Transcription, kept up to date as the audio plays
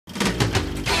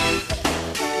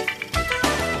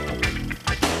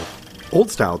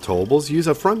Old-style towables use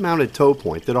a front-mounted tow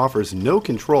point that offers no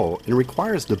control and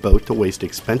requires the boat to waste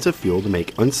expensive fuel to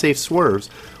make unsafe swerves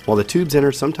while the tubes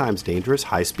enter sometimes dangerous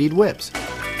high-speed whips.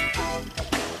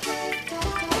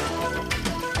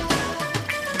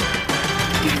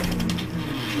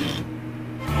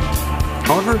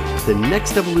 However, the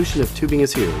next evolution of tubing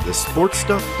is here, the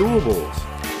Sportsstuff Towables.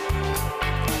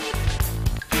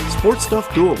 Sportsstuff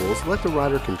Towables let the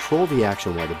rider control the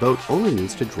action while the boat only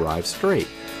needs to drive straight.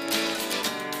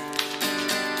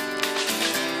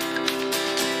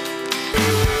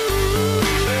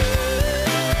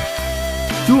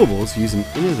 Towables use an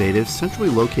innovative, centrally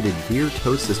located VEER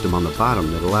Tow System on the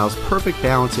bottom that allows perfect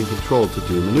balance and control to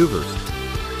do maneuvers.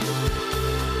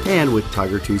 And with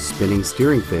Tiger 2 spinning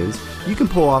steering fins, you can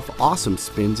pull off awesome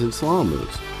spins and slalom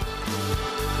moves.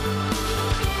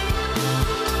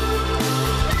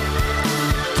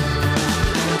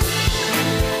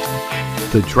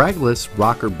 The dragless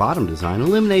rocker bottom design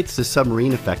eliminates the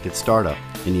submarine effect at startup,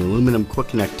 and the aluminum quick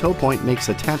connect tow point makes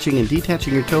attaching and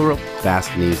detaching your tow rope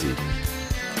fast and easy.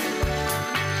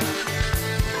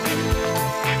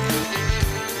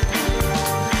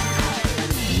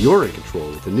 You're in control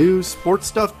with the new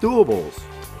Sportsstuff Towables.